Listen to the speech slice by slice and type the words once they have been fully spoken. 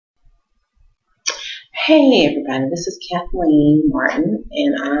Hey everybody, this is Kathleen Martin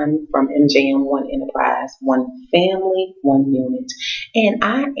and I'm from MJM One Enterprise, One Family, One Unit. And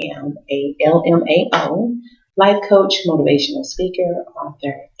I am a LMAO, life coach, motivational speaker,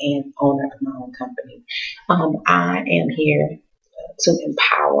 author, and owner of my own company. I am here to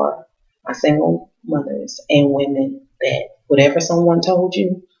empower my single mothers and women that whatever someone told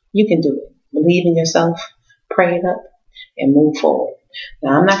you, you can do it. Believe in yourself, pray it up, and move forward.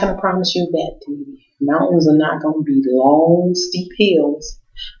 Now, I'm not going to promise you that the mountains are not going to be long, steep hills.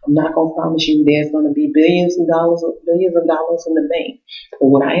 I'm not going to promise you there's going to be billions of dollars in the bank. But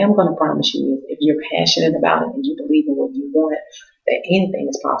what I am going to promise you is if you're passionate about it and you believe in what you want, that anything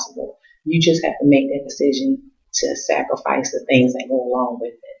is possible. You just have to make that decision to sacrifice the things that go along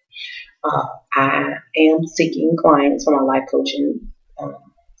with it. I am seeking clients for my life coaching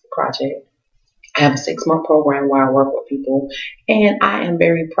project. I have a 6-month program where I work with people, and I am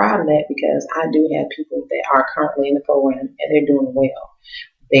very proud of that because I do have people that are currently in the program and they're doing well.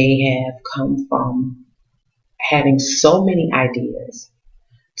 They have come from having so many ideas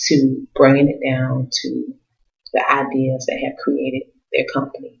to bringing it down to the ideas that have created their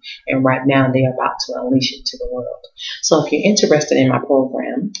company. And right now they're about to unleash it to the world. So if you're interested in my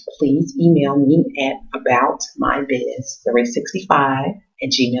program, please email me at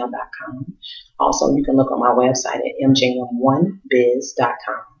aboutmybiz365@gmail.com. Also, you can look on my website at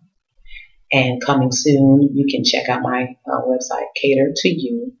mjm1biz.com. And coming soon, you can check out my website, Cater to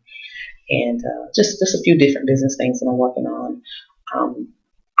You, and just a few different business things that I'm working on.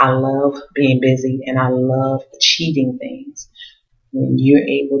 I love being busy and I love achieving things. When you're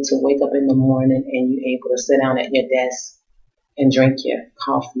able to wake up in the morning and you're able to sit down at your desk and drink your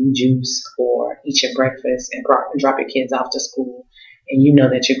coffee, juice, or eat your breakfast and drop your kids off to school, and you know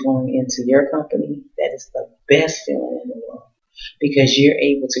that you're going into your company, that is the best feeling in the world because you're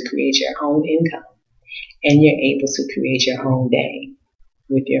able to create your own income and you're able to create your own day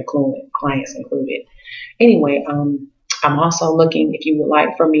with your clients included. Anyway, I'm also looking if you would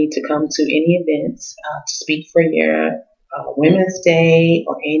like for me to come to any events to speak for your Women's Day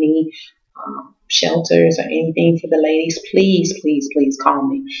or any shelters or anything for the ladies, please call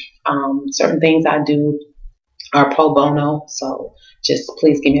me. Certain things I do are pro bono, so just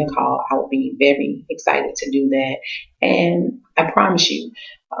please give me a call. I will be very excited to do that. And I promise you,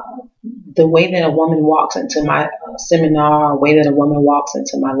 the way that a woman walks into my seminar, the way that a woman walks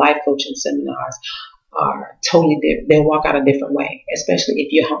into my life coaching seminars are totally different. They'll walk out a different way, especially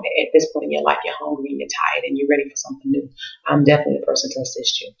if you're hungry. At this point in your life, you're hungry and you're tired and you're ready for something new. I'm definitely the person to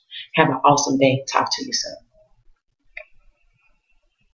assist you. Have an awesome day. Talk to you soon.